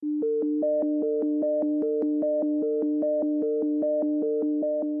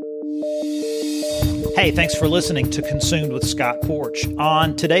Hey, thanks for listening to Consumed with Scott Porch.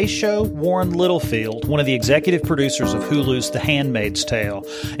 On today's show, Warren Littlefield, one of the executive producers of Hulu's The Handmaid's Tale,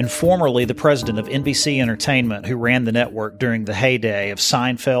 and formerly the president of NBC Entertainment, who ran the network during the heyday of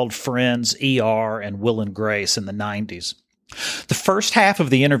Seinfeld, Friends, ER, and Will and Grace in the 90s. The first half of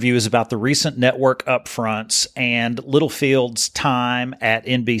the interview is about the recent network upfronts and Littlefield's time at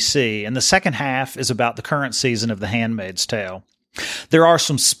NBC, and the second half is about the current season of The Handmaid's Tale. There are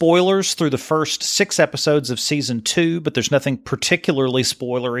some spoilers through the first 6 episodes of season 2, but there's nothing particularly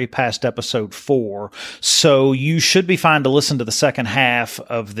spoilery past episode 4, so you should be fine to listen to the second half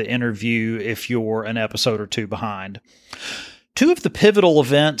of the interview if you're an episode or 2 behind. 2 of the pivotal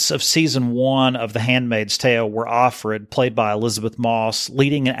events of season 1 of The Handmaid's Tale were Offred, played by Elizabeth Moss,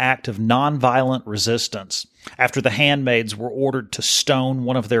 leading an act of nonviolent resistance after the handmaids were ordered to stone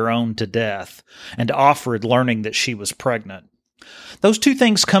one of their own to death, and Offred learning that she was pregnant. Those 2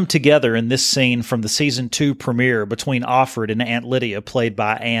 things come together in this scene from the season 2 premiere between Offred and Aunt Lydia, played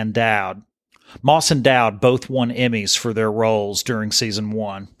by Ann Dowd. Moss and Dowd both won Emmys for their roles during season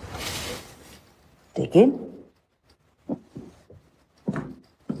 1. Dig in.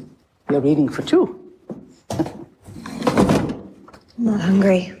 You're eating for 2. I'm not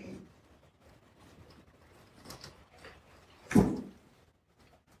hungry.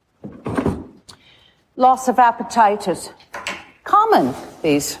 Loss of appetite is common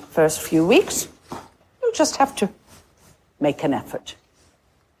these first few weeks. You just have to make an effort.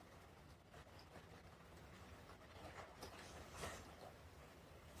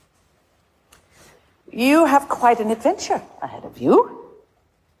 You have quite an adventure ahead of you.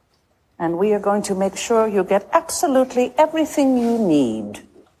 And we are going to make sure you get absolutely everything you need.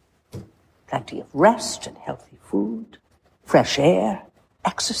 Plenty of rest and healthy food, fresh air,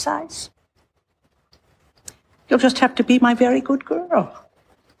 exercise. You'll just have to be my very good girl.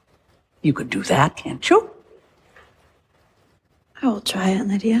 You could do that, can't you? I will try, Aunt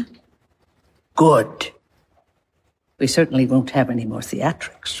Lydia. Good. We certainly won't have any more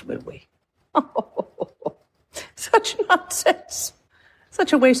theatrics, will we? Oh, such nonsense.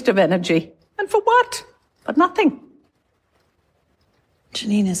 Such a waste of energy. And for what? For nothing.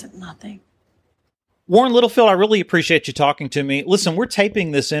 Janine isn't nothing. Warren Littlefield, I really appreciate you talking to me. Listen, we're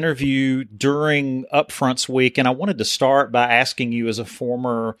taping this interview during Upfronts week, and I wanted to start by asking you, as a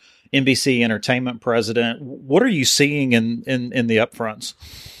former NBC Entertainment president, what are you seeing in the Upfronts?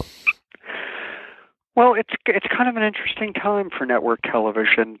 Well, it's kind of an interesting time for network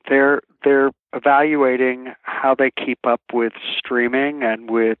television. They're evaluating how they keep up with streaming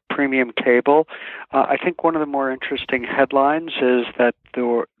and with premium cable. I think one of the more interesting headlines is that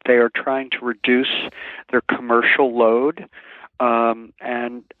they are trying to reduce their commercial load,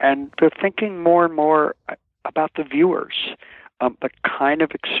 and they're thinking more and more about the viewers, the kind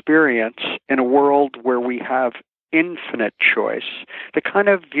of experience in a world where we have infinite choice, the kind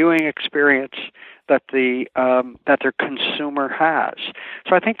of viewing experience that their consumer has.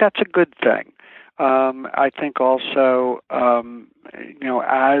 So I think that's a good thing. I think also,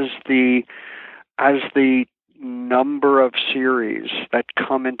 as the number of series that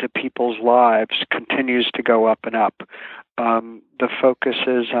come into people's lives continues to go up and up, the focus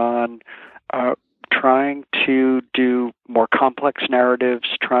is on trying to do more complex narratives,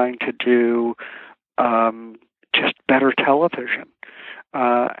 trying to do just better television.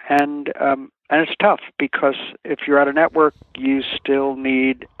 And it's tough because if you're at a network, you still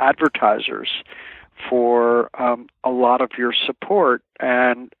need advertisers for a lot of your support,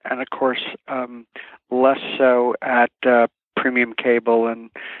 and of course less so at premium cable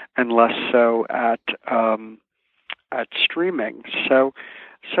and less so at streaming. So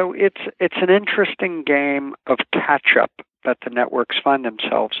it's an interesting game of catch up that the networks find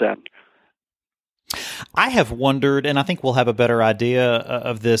themselves in. I have wondered, and I think we'll have a better idea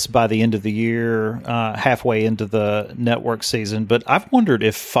of this by the end of the year, halfway into the network season, but I've wondered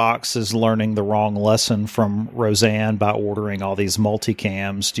if Fox is learning the wrong lesson from Roseanne by ordering all these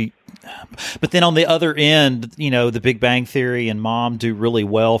multicams. But then on the other end, The Big Bang Theory and Mom do really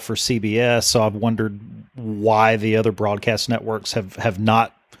well for CBS, so I've wondered why the other broadcast networks have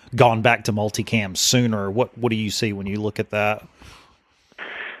not gone back to multicam sooner. What do you see when you look at that?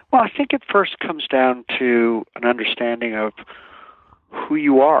 Well, I think it first comes down to an understanding of who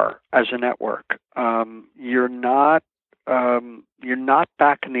you are as a network. You're not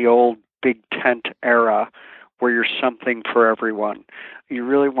back in the old big tent era where you're something for everyone. You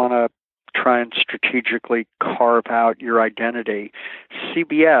really want to try and strategically carve out your identity.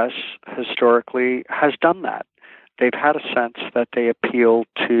 CBS historically has done that. They've had a sense that they appeal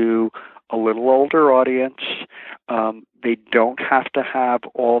to a little older audience. They don't have to have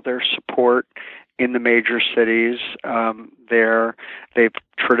all their support in the major cities. They've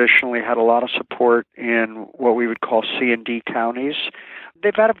traditionally had a lot of support in what we would call C&D counties.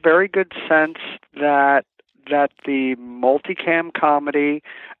 They've had a very good sense that the multicam comedy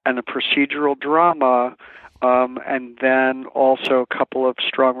and the procedural drama, and then also a couple of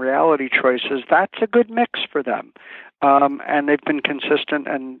strong reality choices, that's a good mix for them. And they've been consistent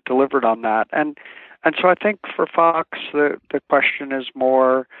and delivered on that. And so I think for Fox, the question is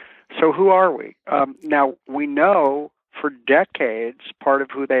more, so who are we? Now, we know for decades part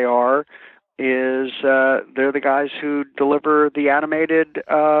of who they are is they're the guys who deliver the animated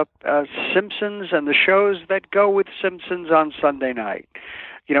Simpsons and the shows that go with Simpsons on Sunday night.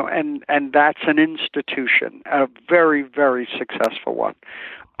 And that's an institution, a very, very successful one.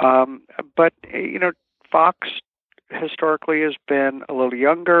 But Fox historically has been a little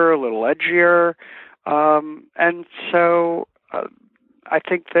younger, a little edgier, and so I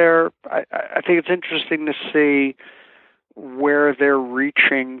think I think it's interesting to see where they're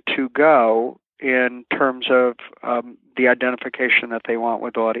reaching to go in terms of the identification that they want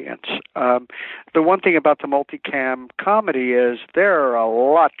with audience. The one thing about the multicam comedy is they're a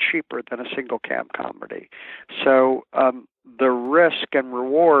lot cheaper than a single cam comedy. So the risk and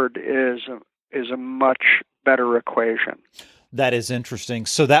reward is a much better equation. That is interesting.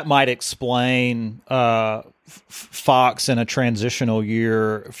 So that might explain Fox in a transitional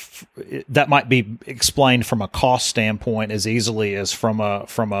year. That might be explained from a cost standpoint as easily as from a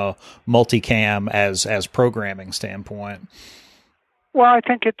multicam as programming standpoint. Well, I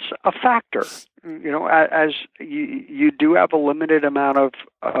think it's a factor. As you do have a limited amount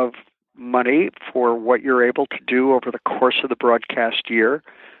of money for what you're able to do over the course of the broadcast year,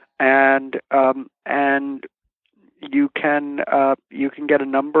 and you can get a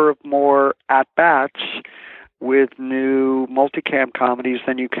number of more at-bats with new multicam comedies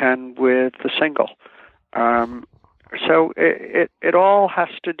than you can with the single. So it all has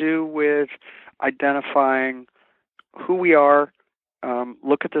to do with identifying who we are,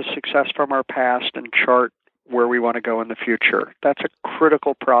 look at the success from our past, and chart where we want to go in the future. That's a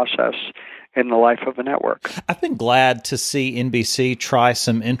critical process in the life of a network. I've been glad to see NBC try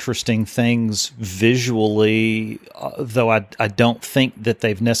some interesting things visually, though I don't think that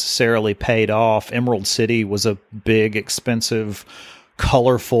they've necessarily paid off. Emerald City was a big, expensive,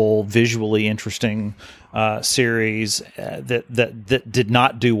 colorful, visually interesting series that did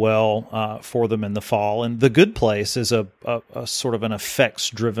not do well for them in the fall. And The Good Place is a sort of an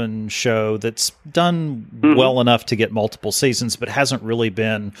effects-driven show that's done well enough to get multiple seasons, but hasn't really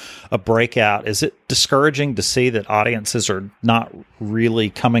been a breakout. Is it discouraging to see that audiences are not really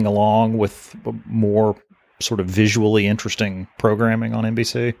coming along with more sort of visually interesting programming on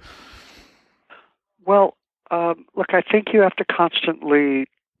NBC? Well, look, I think you have to constantly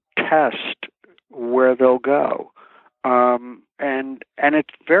test where they'll go. And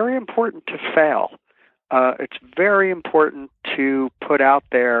it's very important to fail. It's very important to put out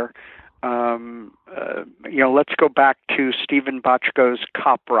there, let's go back to Stephen Bochco's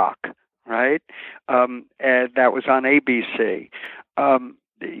Cop Rock, right? And that was on ABC.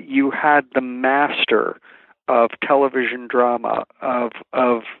 You had the master of television drama,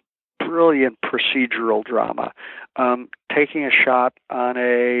 of brilliant procedural drama, taking a shot on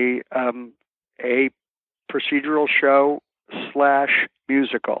a procedural show /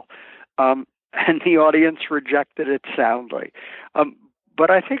 musical, and the audience rejected it soundly. But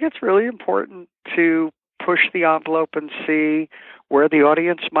I think it's really important to push the envelope and see where the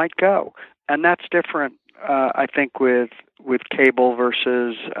audience might go, and that's different, I think, with cable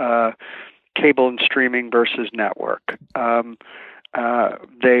versus cable and streaming versus network.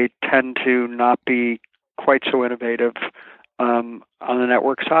 They tend to not be quite so innovative on the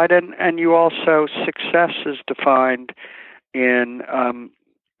network side, and you also, success is defined in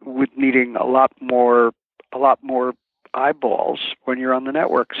with needing a lot more eyeballs when you're on the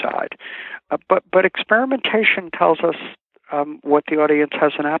network side. But experimentation tells us what the audience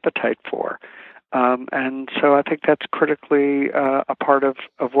has an appetite for, and so I think that's critically a part of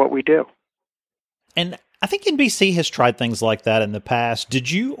what we do. And I think NBC has tried things like that in the past.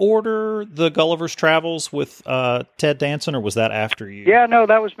 Did you order the Gulliver's Travels with Ted Danson, or was that after you? Yeah, no,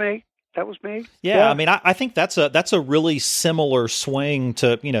 that was me. Yeah. I mean, I think that's a really similar swing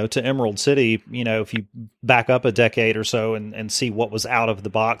to Emerald City. If you back up a decade or so and see what was out of the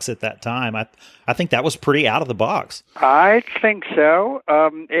box at that time, I think that was pretty out of the box. I think so,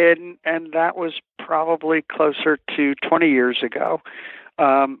 and that was probably closer to 20 years ago.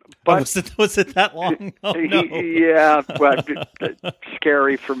 But was it that long? Oh, no. Yeah, but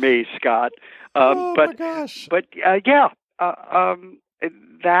scary for me, Scott. My gosh! But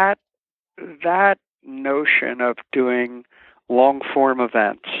that notion of doing long-form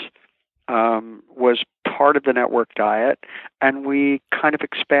events was part of the network diet, and we kind of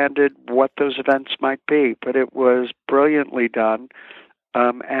expanded what those events might be. But it was brilliantly done,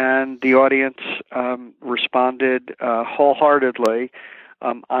 and the audience responded wholeheartedly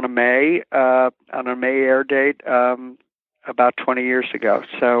on a May air date about 20 years ago.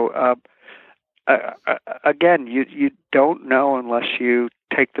 So again, you don't know unless you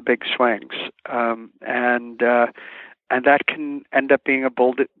take the big swings, and that can end up being a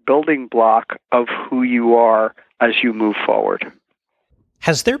building block of who you are as you move forward.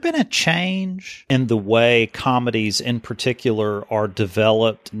 Has there been a change in the way comedies in particular are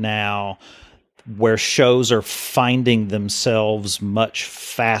developed now, where shows are finding themselves much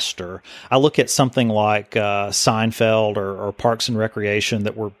faster? I look at something like Seinfeld or Parks and Recreation,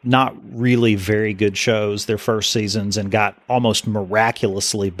 that were not really very good shows their first seasons and got almost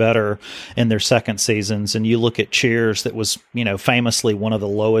miraculously better in their second seasons. And you look at Cheers, that was, famously one of the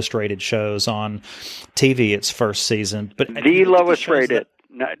lowest rated shows on TV its first season. But the lowest rated,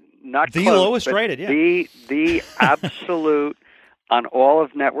 not the close, lowest rated, yeah. The absolute. On all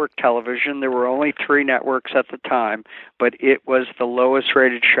of network television, there were only 3 networks at the time, but it was the lowest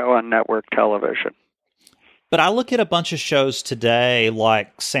rated show on network television. But I look at a bunch of shows today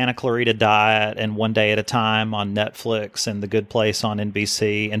like Santa Clarita Diet and One Day at a Time on Netflix and The Good Place on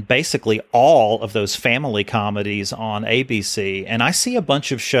NBC, and basically all of those family comedies on ABC. And I see a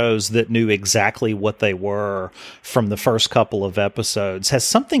bunch of shows that knew exactly what they were from the first couple of episodes. Has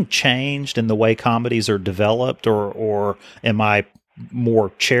something changed in the way comedies are developed, or am I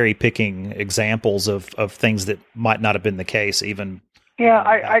more cherry-picking examples of things that might not have been the case even? Yeah,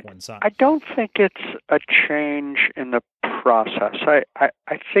 I don't think it's a change in the process.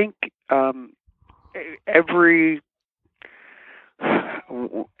 I think every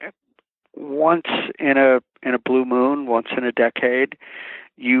once in a blue moon, once in a decade,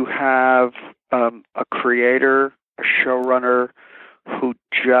 you have a creator, a showrunner who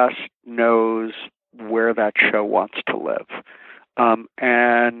just knows where that show wants to live.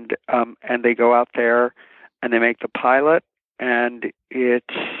 And they go out there and they make the pilot, and it's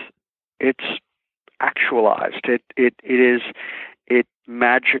actualized. It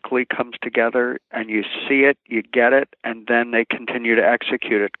magically comes together, and you see it, you get it, and then they continue to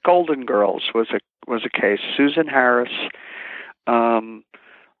execute it. Golden Girls was a case. Susan Harris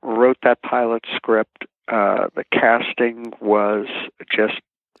wrote that pilot script. The casting was just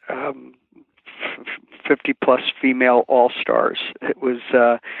 50-plus female all-stars. It was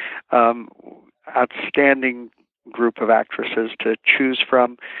outstanding group of actresses to choose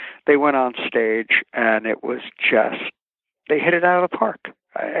from. They went on stage, and it was just, they hit it out of the park.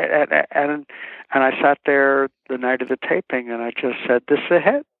 And I sat there the night of the taping, and I just said, "This is a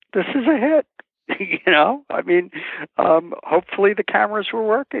hit. This is a hit." Hopefully the cameras were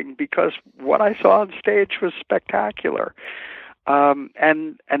working, because what I saw on stage was spectacular.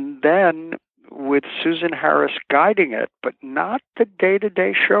 And then with Susan Harris guiding it, but not the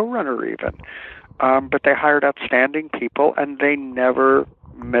day-to-day showrunner even. But they hired outstanding people, and they never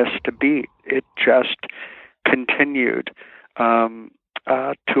missed a beat. It just continued to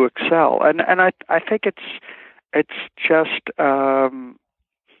excel. And I think it's just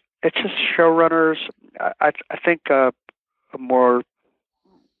showrunners. I think a more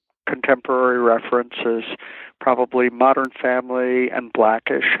contemporary reference is probably Modern Family and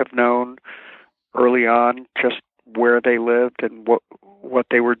Blackish have known early on just where they lived and what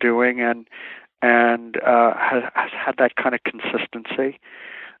they were doing, and has had that kind of consistency.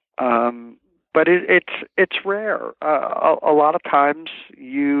 But it's rare. A lot of times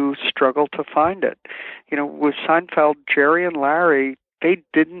you struggle to find it. With Seinfeld, Jerry and Larry, they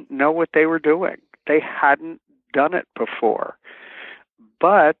didn't know what they were doing. They hadn't done it before.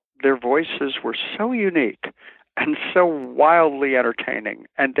 But their voices were so unique and so wildly entertaining,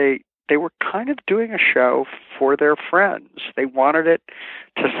 and they were kind of doing a show for their friends. They wanted it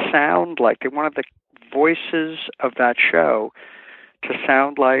to sound like, they wanted the voices of that show to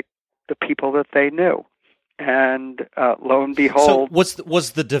sound like the people that they knew. And lo and behold... So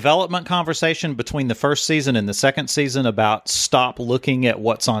was the development conversation between the first season and the second season about stop looking at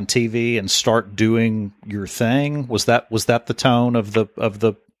what's on TV and start doing your thing? Was that the tone of the...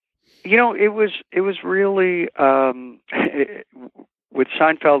 It was really... with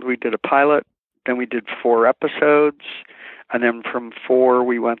Seinfeld, we did a pilot, then we did 4 episodes, and then from 4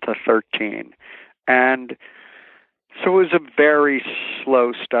 we went to 13. And so it was a very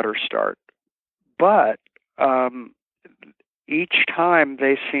slow stutter start. But each time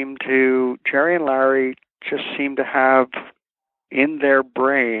Jerry and Larry just seemed to have in their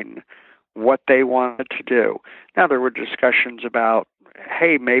brain what they wanted to do. Now, there were discussions about,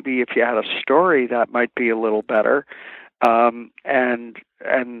 hey, maybe if you had a story that might be a little better, and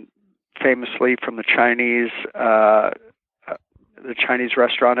famously from the Chinese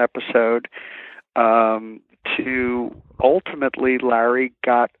restaurant episode, to ultimately Larry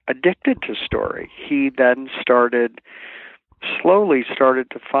got addicted to story. He then slowly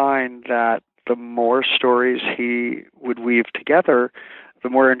started to find that the more stories he would weave together, the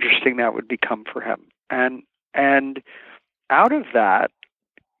more interesting that would become for him. And out of that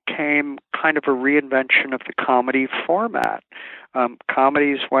came kind of a reinvention of the comedy format.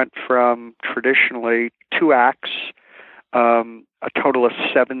 Comedies went from traditionally 2 acts, a total of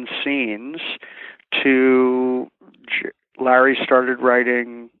 7 scenes, to Larry started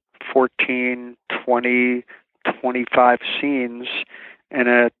writing 14, 20, 25 scenes in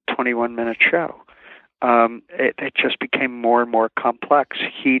a 21-minute show. It just became more and more complex.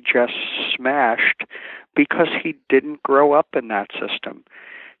 He just smashed because he didn't grow up in that system.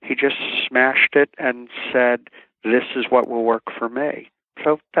 He just smashed it and said, this is what will work for me.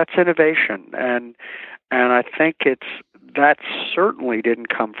 So that's innovation. And I think that certainly didn't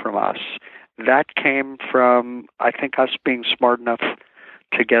come from us. That came from, I think, us being smart enough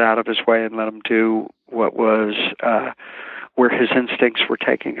to get out of his way and let him do what was where his instincts were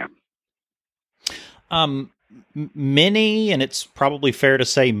taking him. Many, and it's probably fair to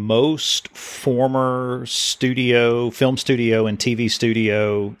say most, former film studio and TV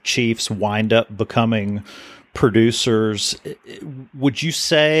studio chiefs wind up becoming producers. Would you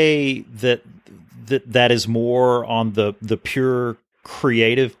say that is more on the pure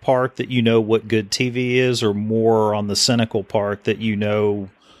creative part, that you know what good TV is, or more on the cynical part that you know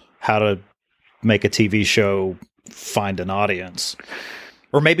how to make a TV show find an audience?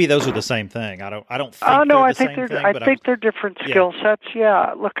 Or maybe those are the same thing. I don't think no, they're the same thing. I think they're different skill sets.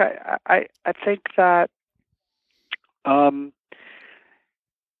 Yeah. Look, I think that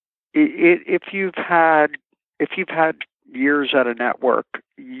if you've had years at a network,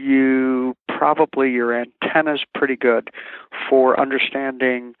 your antenna's pretty good for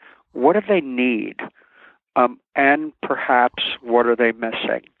understanding what do they need, and perhaps what are they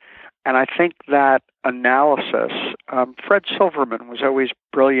missing. And I think that analysis, Fred Silverman was always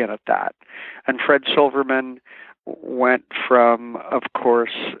brilliant at that. And Fred Silverman went from, of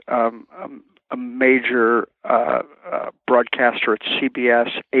course, a major broadcaster at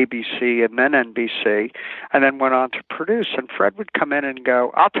CBS, ABC, and then NBC, and then went on to produce. And Fred would come in and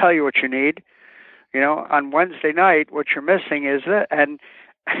go, I'll tell you what you need. On Wednesday night, what you're missing is that, and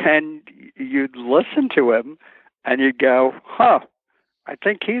you'd listen to him, and you'd go, I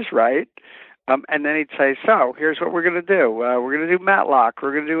think he's right. And then he'd say, so here's what we're going to do. We're going to do Matlock.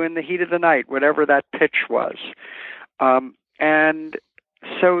 We're going to do In the Heat of the Night, whatever that pitch was. And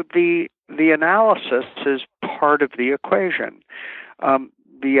so the analysis is part of the equation.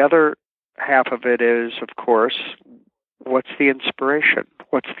 The other half of it is, of course, what's the inspiration?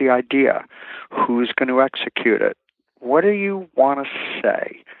 What's the idea? Who's going to execute it? What do you want to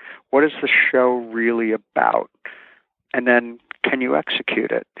say? What is the show really about? And then can you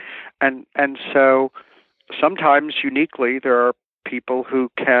execute it? And so sometimes uniquely there are people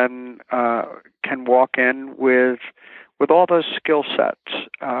who can walk in with all those skill sets,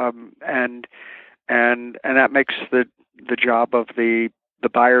 and that makes the job of the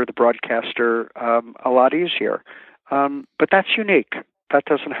buyer, the broadcaster, a lot easier. But that's unique. That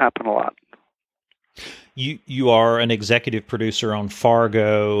doesn't happen a lot. You are an executive producer on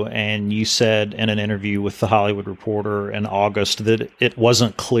Fargo, and you said in an interview with The Hollywood Reporter in August that it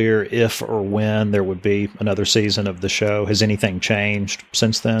wasn't clear if or when there would be another season of the show. Has anything changed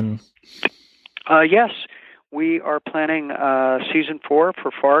since then? Yes. We are planning season 4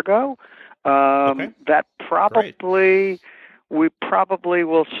 for Fargo. Okay. That we probably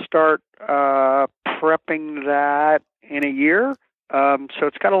will start prepping that in a year. So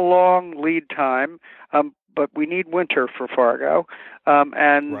it's got a long lead time, but we need winter for Fargo.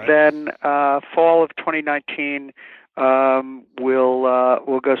 And then fall of 2019,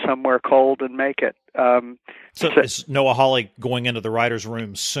 we'll go somewhere cold and make it. So is Noah Hawley going into the writer's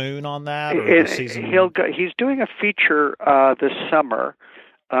room soon on that? Or the season? He's doing a feature this summer.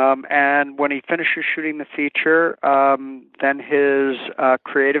 And when he finishes shooting the feature, then his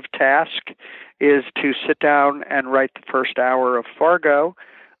creative task is to sit down and write the first hour of Fargo.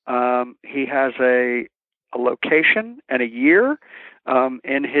 He has a location and a year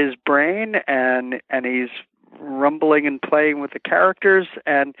in his brain, and he's rumbling and playing with the characters,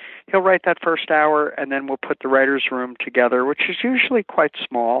 and he'll write that first hour, and then we'll put the writer's room together, which is usually quite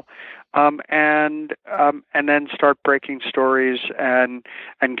small, and then start breaking stories and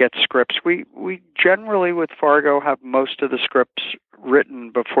get scripts. We generally with Fargo have most of the scripts written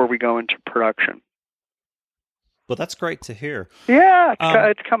before we go into production. Well, that's great to hear. Yeah,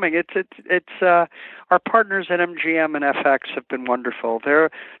 it's coming. It's our partners at MGM and FX have been wonderful. They're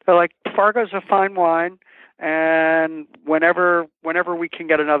like, Fargo's a fine wine, and whenever we can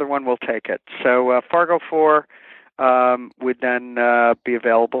get another one, we'll take it. So Fargo 4 would then be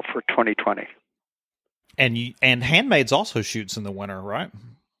available for 2020. And Handmaids also shoots in the winter, right?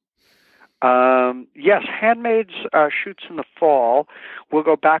 Yes, Handmaids shoots in the fall. We'll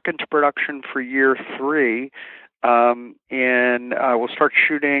go back into production for year 3. We'll start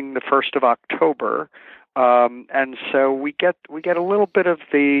shooting the 1st of October. And so we get a little bit of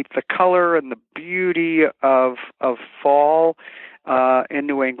the color and the beauty of fall in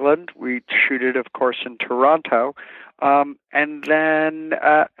New England. We shoot it, of course, in Toronto. And then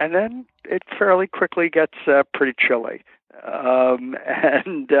it fairly quickly gets pretty chilly. And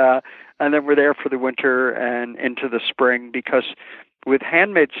then we're there for the winter and into the spring, because with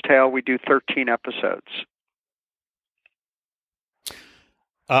Handmaid's Tale we do 13 episodes.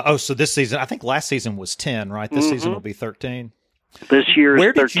 So this season, I think last season was 10, right? This season will be 13. This year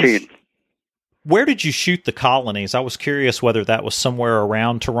is 13. Where did you shoot the colonies? I was curious whether that was somewhere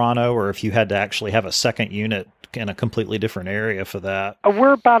around Toronto or if you had to actually have a second unit in a completely different area for that.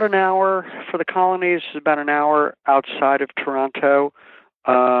 We're about an hour for the colonies, about an hour outside of Toronto.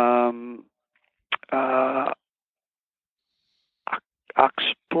 I'll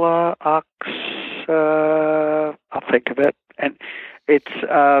think of it. And it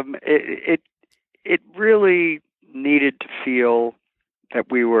really needed to feel that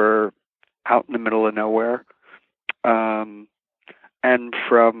we were out in the middle of nowhere, and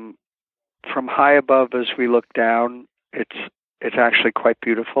from high above as we look down, it's actually quite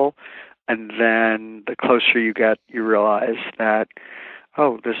beautiful. And then the closer you get, you realize that,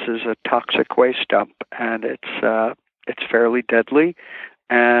 oh, this is a toxic waste dump, and it's fairly deadly,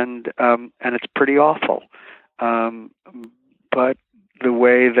 and it's pretty awful. But the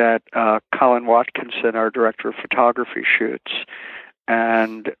way that Colin Watkinson, our director of photography, shoots,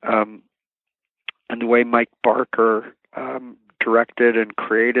 and the way Mike Barker directed and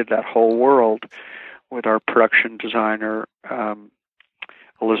created that whole world with our production designer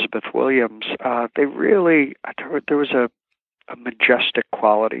Elizabeth Williams, there was a majestic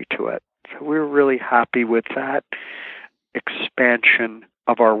quality to it. So we were really happy with that expansion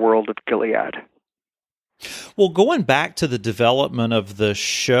of our world of Gilead. Well, going back to the development of the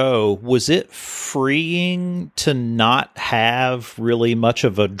show, was it freeing to not have really much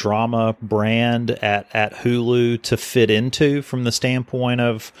of a drama brand at Hulu to fit into from the standpoint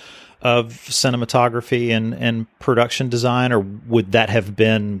of cinematography and production design, or would that have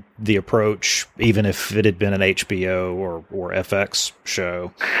been the approach even if it had been an HBO or FX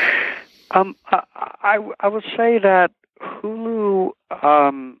show? I would say that Hulu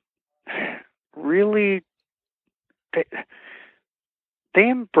really they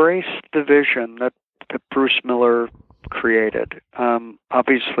embraced the vision that Bruce Miller created,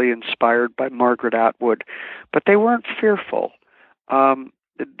 obviously inspired by Margaret Atwood, but they weren't fearful.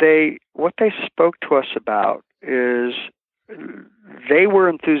 What they spoke to us about is they were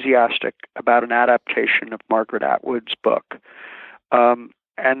enthusiastic about an adaptation of Margaret Atwood's book, and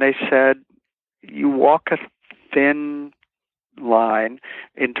they said you walk a thin line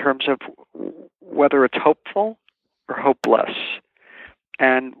in terms of whether it's hopeful or hopeless.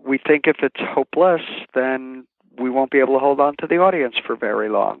 And we think if it's hopeless, then we won't be able to hold on to the audience for very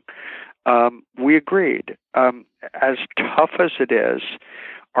long. We agreed. As tough as it is,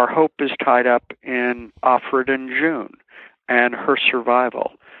 our hope is tied up in Offred and June and her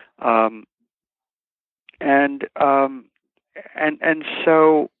survival. And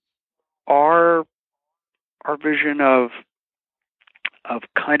so our revision of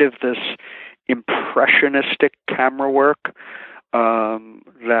kind of this impressionistic camera work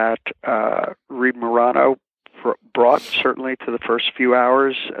that Reed Morano brought certainly to the first few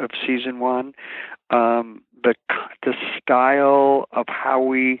hours of season 1. The style of how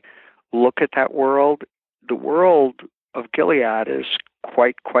we look at that world, the world of Gilead is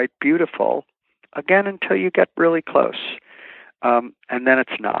quite beautiful. Again, until you get really close, and then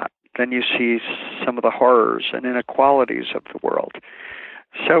it's not. Then you see some of the horrors and inequalities of the world.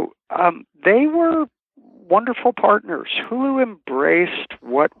 So they were wonderful partners. Hulu embraced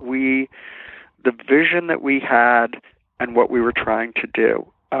the vision that we had and what we were trying to do.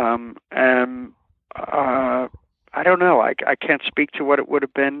 I don't know. I can't speak to what it would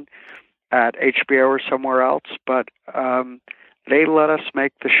have been at HBO or somewhere else, but they let us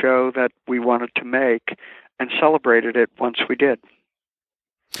make the show that we wanted to make and celebrated it once we did.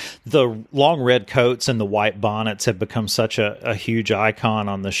 The long red coats and the white bonnets have become such a huge icon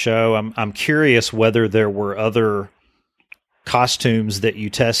on the show. I'm curious whether there were other costumes that you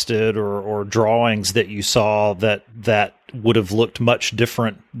tested or drawings that you saw that would have looked much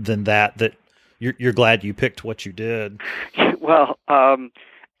different than that you're glad you picked what you did. Well,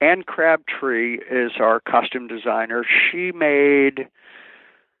 Anne Crabtree is our costume designer. She made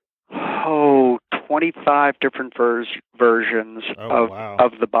 25 different versions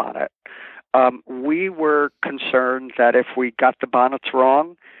of the bonnet. We were concerned that if we got the bonnets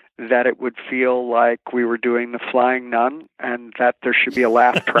wrong, that it would feel like we were doing the Flying Nun, and that there should be a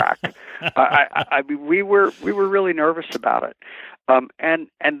laugh track. I mean, we were really nervous about it. And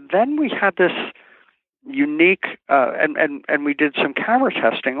then we had this unique, and we did some camera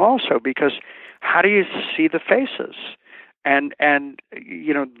testing also, because how do you see the faces? And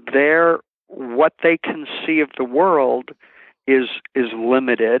what they can see of the world is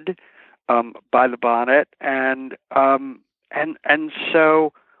limited by the bonnet, and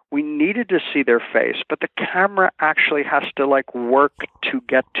so we needed to see their face, but the camera actually has to work to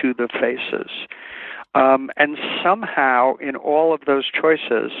get to the faces. And somehow in all of those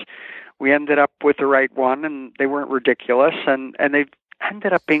choices, we ended up with the right one, and they weren't ridiculous, and they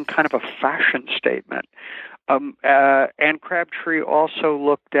ended up being kind of a fashion statement. Anne Crabtree also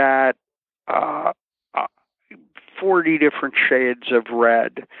looked at 40 different shades of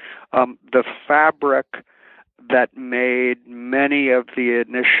red. The fabric that made many of the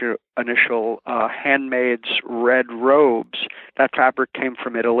initial handmaids' red robes, that fabric came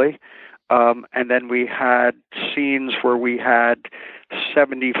from Italy. And then we had scenes where we had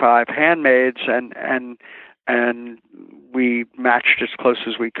 75 handmaids, and we matched as close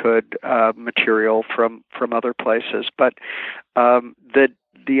as we could material from other places. But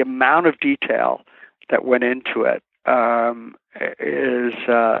the amount of detail that went into it is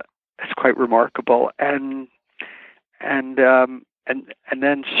quite remarkable. And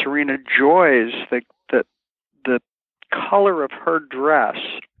then Serena Joy's the color of her dress,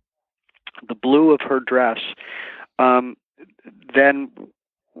 the blue of her dress. Then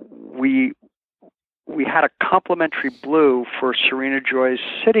we had a complimentary blue for Serena Joy's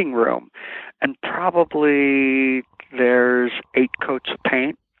sitting room, and probably there's 8 coats of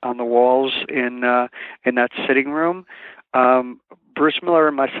paint on the walls in that sitting room. Bruce Miller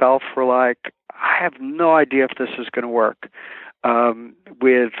and myself were like, I have no idea if this is going to work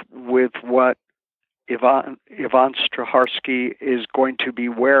with what Yvonne Straharsky is going to be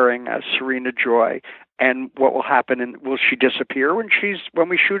wearing as Serena Joy, and what will happen, and will she disappear when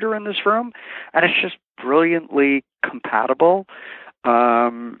we shoot her in this room? And it's just brilliantly compatible.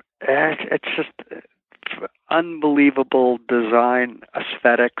 It's just unbelievable design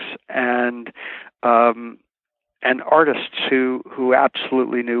aesthetics and artists who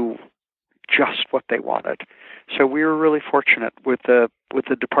absolutely knew just what they wanted. So we were really fortunate with the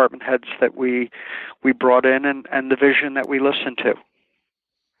department heads that we brought in and the vision that we listened to.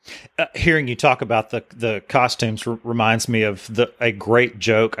 Hearing you talk about the costumes reminds me of a great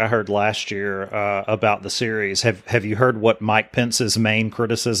joke I heard last year about the series. Have you heard what Mike Pence's main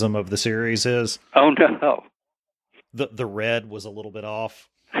criticism of the series is? Oh no. The red was a little bit off.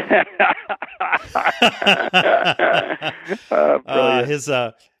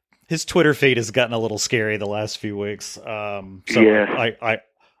 His Twitter feed has gotten a little scary the last few weeks. Yeah.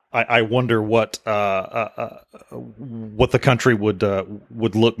 I wonder what the country would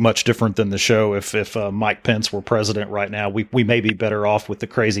look much different than the show if Mike Pence were president right now. We may be better off with the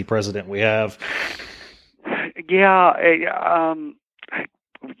crazy president we have. Yeah,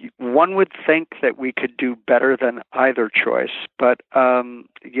 one would think that we could do better than either choice, but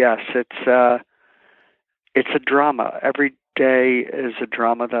yes, it's a drama. Every day is a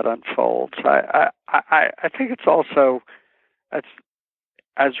drama that unfolds. I think it's also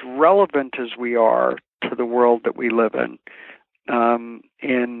as relevant as we are to the world that we live in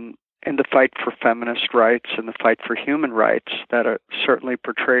the fight for feminist rights and the fight for human rights that are certainly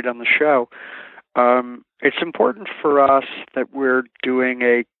portrayed on the show. It's important for us that we're doing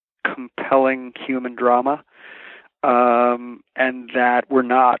a compelling human drama, and that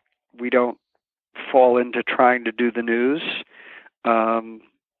we don't fall into trying to do the news. But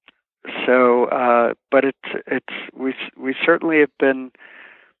we certainly have been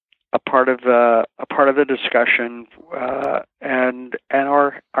a part of the discussion, and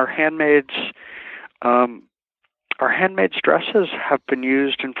our handmaids our handmaids' dresses have been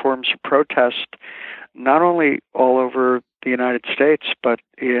used in forms of protest, not only all over the United States, but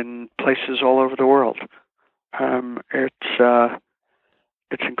in places all over the world.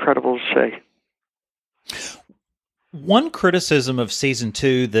 It's incredible to see. One criticism of season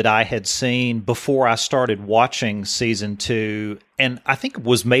 2 that I had seen before I started watching season 2, and I think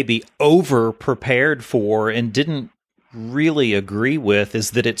was maybe over prepared for and didn't really agree with,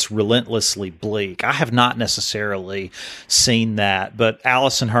 is that it's relentlessly bleak. I have not necessarily seen that, but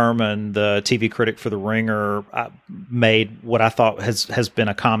Alison Herman, the TV critic for The Ringer, made what I thought has been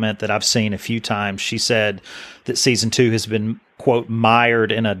a comment that I've seen a few times. She said that season 2 has been, quote,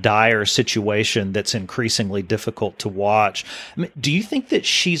 mired in a dire situation that's increasingly difficult to watch. I mean, do you think that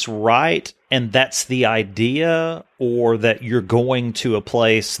she's right and that's the idea, or that you're going to a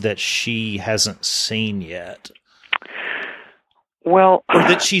place that she hasn't seen yet? Well, or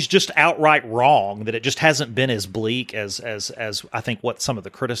that she's just outright wrong, that it just hasn't been as bleak as I think what some of the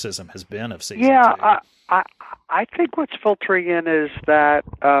criticism has been of season 2. I think what's filtering in is that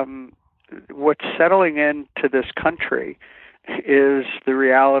what's settling into this country is the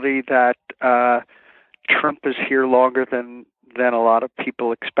reality that Trump is here longer than a lot of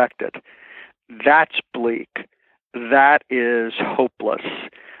people expected. That's bleak. That is hopeless.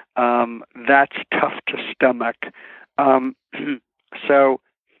 That's tough to stomach. So,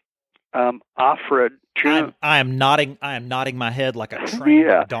 Offred, June. I am nodding my head like a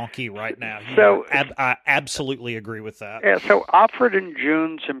trained donkey right now. I absolutely agree with that. Yeah. So, Offred and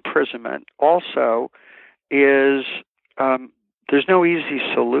June's imprisonment also is there's no easy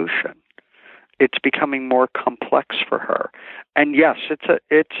solution. It's becoming more complex for her, and yes,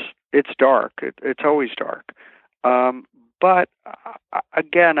 it's dark. It's always dark. But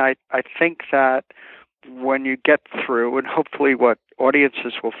again, I think that when you get through, and hopefully what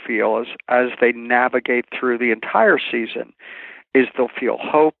audiences will feel as they navigate through the entire season, is they'll feel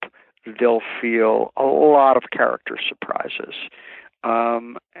hope, they'll feel a lot of character surprises,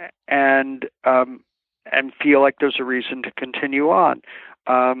 and feel like there's a reason to continue on.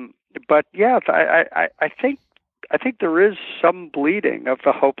 But yeah, I think there is some bleeding of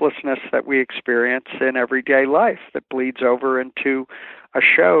the hopelessness that we experience in everyday life that bleeds over into a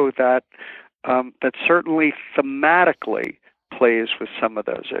show that certainly thematically plays with some of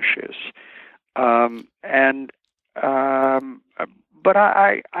those issues. But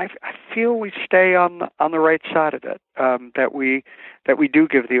I feel we stay on the right side of it. That we do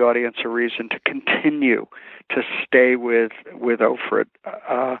give the audience a reason to continue to stay with Offred,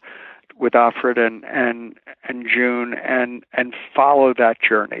 and June, and follow that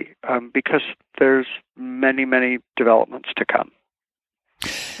journey, because there's many developments to come.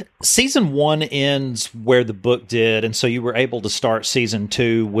 Season 1 ends where the book did, and so you were able to start season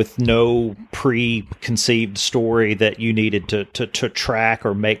 2 with no preconceived story that you needed to track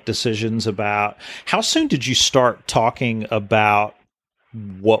or make decisions about. How soon did you start talking about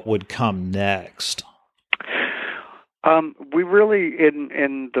what would come next? We really,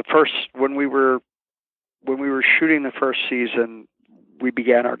 in the first, when we were shooting the first season, we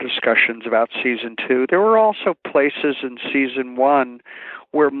began our discussions about season 2. There were also places in season 1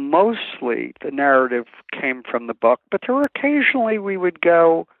 where mostly the narrative came from the book, but there were occasionally we would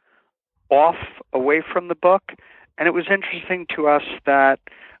go off away from the book, and it was interesting to us that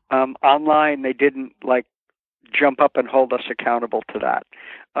online they didn't jump up and hold us accountable to that.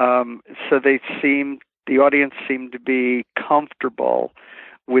 So the audience seemed to be comfortable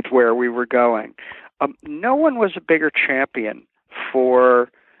with where we were going. No one was a bigger champion for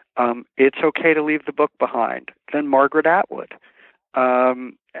it's okay to leave the book behind than Margaret Atwood.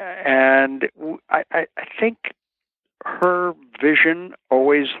 And I think her vision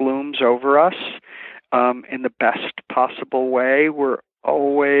always looms over us in the best possible way. We're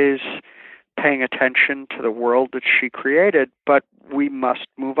always paying attention to the world that she created, but we must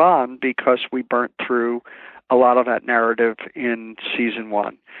move on because we burnt through a lot of that narrative in season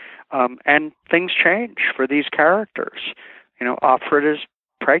 1. And things change for these characters. Offred is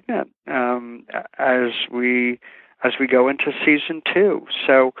pregnant as we go into season 2.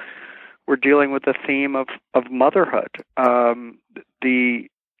 So we're dealing with the theme of motherhood.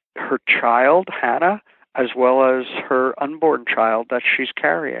 Her child, Hannah, as well as her unborn child that she's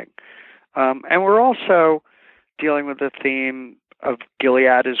carrying. And we're also dealing with the theme of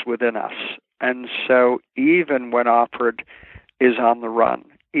Gilead is within us. And so even when Offred is on the run,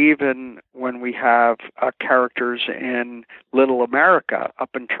 even when we have characters in Little America up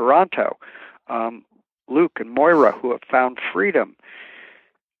in Toronto, Luke and Moira, who have found freedom,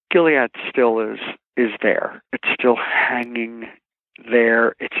 Gilead still is there. It's still hanging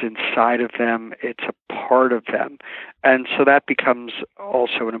there, it's inside of them, it's a part of them. And so that becomes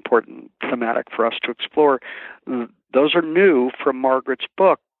also an important thematic for us to explore. Those are new from Margaret's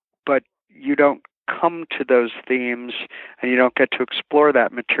book, but you don't come to those themes and you don't get to explore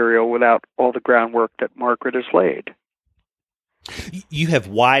that material without all the groundwork that Margaret has laid. You have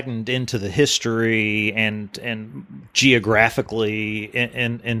widened into the history and geographically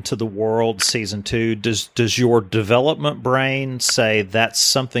into the world. Season 2. Does your development brain say that's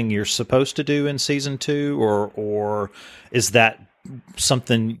something you're supposed to do in season 2, or is that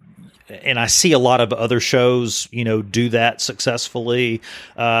something? And I see a lot of other shows, do that successfully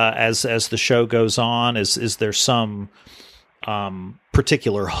as the show goes on. Is there some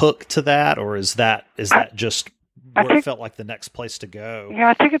particular hook to that, or is that just where it felt like the next place to go? Yeah,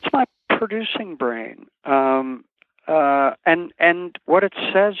 I think it's my producing brain. And what it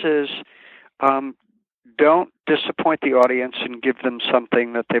says is, don't disappoint the audience and give them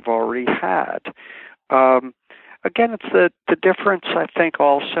something that they've already had. Again, it's the difference, I think,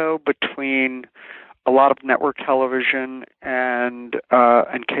 also between a lot of network television and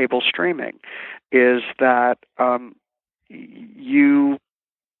cable streaming is that you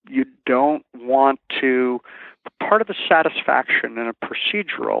don't want to. Part of the satisfaction in a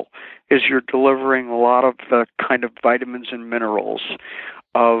procedural is you're delivering a lot of the kind of vitamins and minerals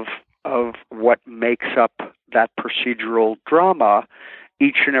of what makes up that procedural drama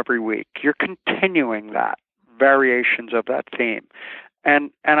each and every week. You're continuing that, variations of that theme.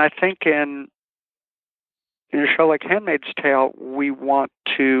 And I think in a show like Handmaid's Tale, we want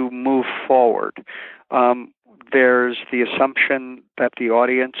to move forward. There's the assumption that the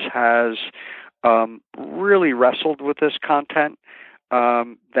audience has really wrestled with this content,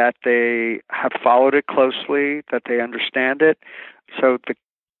 that they have followed it closely, that they understand it. So the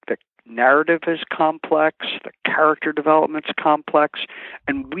narrative is complex, the character development's complex,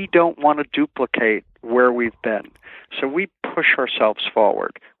 and we don't want to duplicate where we've been. So we push ourselves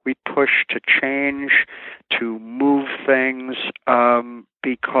forward. We push to change, to move things,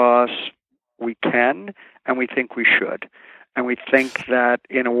 because we can and we think we should. And we think that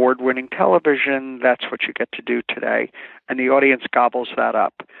in award-winning television, that's what you get to do today. And the audience gobbles that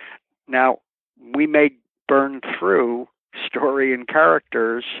up. Now, we may burn through story and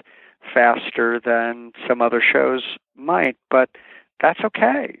characters faster than some other shows might, but that's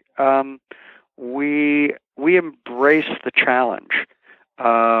okay. We embrace the challenge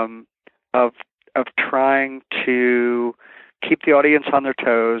of trying to keep the audience on their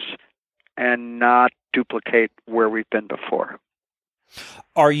toes and not duplicate where we've been before.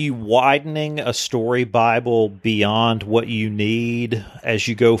 Are you widening a story Bible beyond what you need as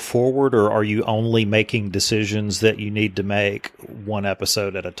you go forward, or are you only making decisions that you need to make one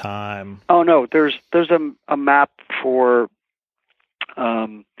episode at a time? Oh no, there's a map for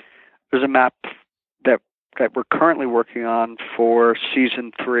there's a map that we're currently working on for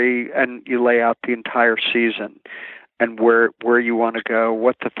season 3, and you lay out the entire season and where you want to go,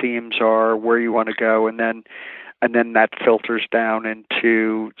 what the themes are, where you want to go, and then that filters down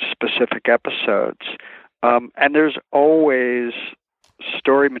into specific episodes. And there's always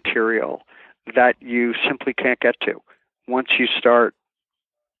story material that you simply can't get to. Once you start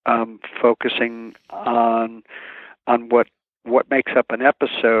focusing on what makes up an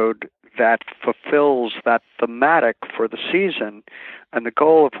episode that fulfills that thematic for the season and the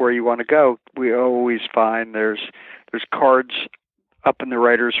goal of where you want to go, we always find there's cards up in the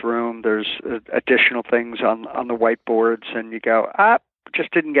writer's room, there's additional things on the whiteboards, and you go,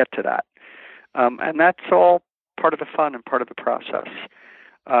 just didn't get to that. And that's all part of the fun and part of the process.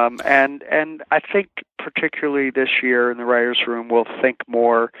 And I think particularly this year in the writer's room, we'll think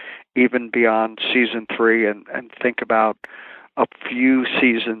more even beyond season 3 and think about a few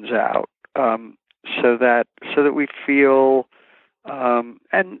seasons out, so that we feel,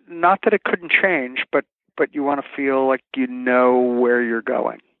 and not that it couldn't change, but you want to feel like you know where you're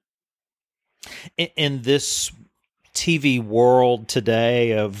going. In this TV world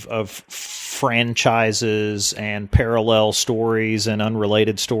today of franchises and parallel stories and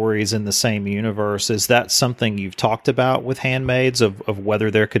unrelated stories in the same universe, is that something you've talked about with Handmaids, of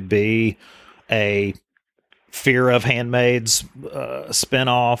whether there could be a Fear of Handmaids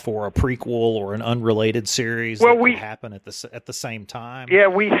spinoff or a prequel or an unrelated series that could happen at the same time? Yeah,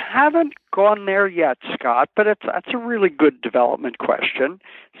 we haven't gone there yet, Scott, but that's a really good development question.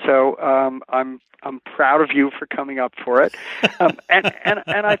 So I'm proud of you for coming up for it. And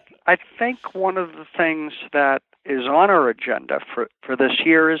I think one of the things that is on our agenda for this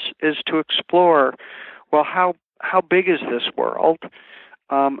year is to explore, well, how big is this world?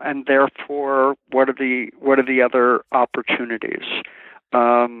 and therefore, what are the other opportunities?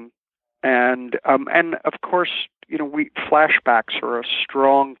 And of course, flashbacks are a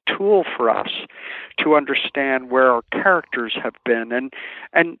strong tool for us to understand where our characters have been,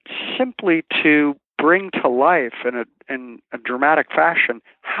 and simply to bring to life in a dramatic fashion,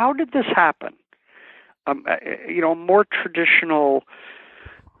 how did this happen? A more traditional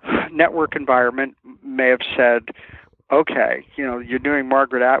network environment may have said, okay, you're doing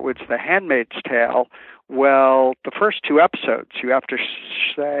Margaret Atwood's The Handmaid's Tale. Well, the first 2 episodes, you have to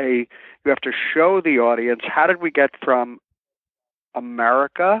show the audience, how did we get from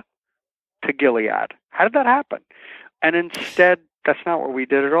America to Gilead? How did that happen? And instead, that's not what we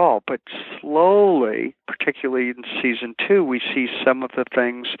did at all. But slowly, particularly in season 2, we see some of the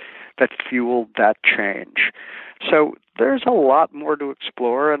things that fueled that change. So there's a lot more to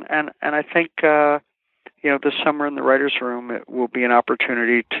explore, and I think this summer in the writers' room it will be an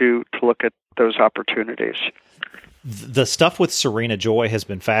opportunity to look at those opportunities. The stuff with Serena Joy has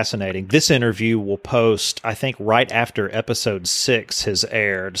been fascinating. This interview will post, I think, right after episode 6 has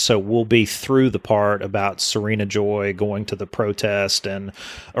aired. So we'll be through the part about Serena Joy going to the protest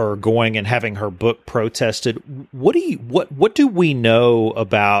or going and having her book protested. What do we know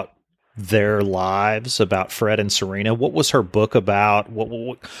about their lives, about Fred and Serena? What was her book about? What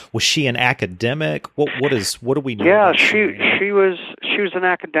was she an academic? What do we know? Yeah, about Serena? she was an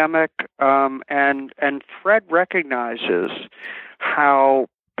academic, and Fred recognizes how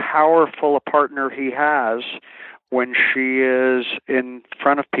powerful a partner he has when she is in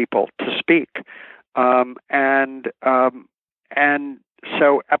front of people to speak, and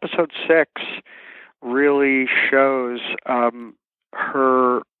so episode 6 really shows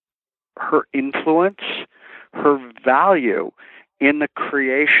her influence, her value in the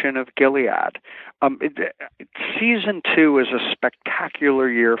creation of Gilead. Season 2 is a spectacular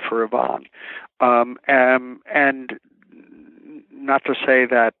year for Yvonne, and not to say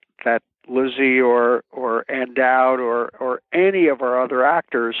that Lizzie or Ann Dowd or any of our other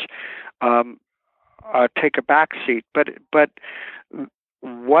actors take a back seat, but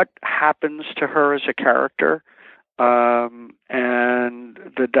what happens to her as a character? And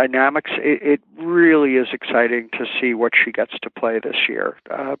the dynamics, it really is exciting to see what she gets to play this year.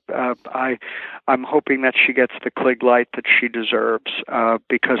 I'm hoping that she gets the Klieg light that she deserves,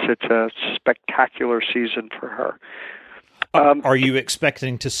 because it's a spectacular season for her. Are you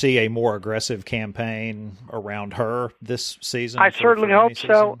expecting to see a more aggressive campaign around her this season? I certainly hope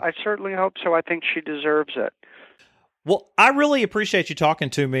so. I think she deserves it. Well, I really appreciate you talking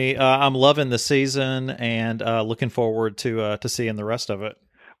to me. I'm loving the season and looking forward to seeing the rest of it.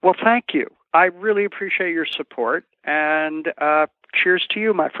 Well, thank you. I really appreciate your support, and cheers to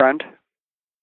you, my friend.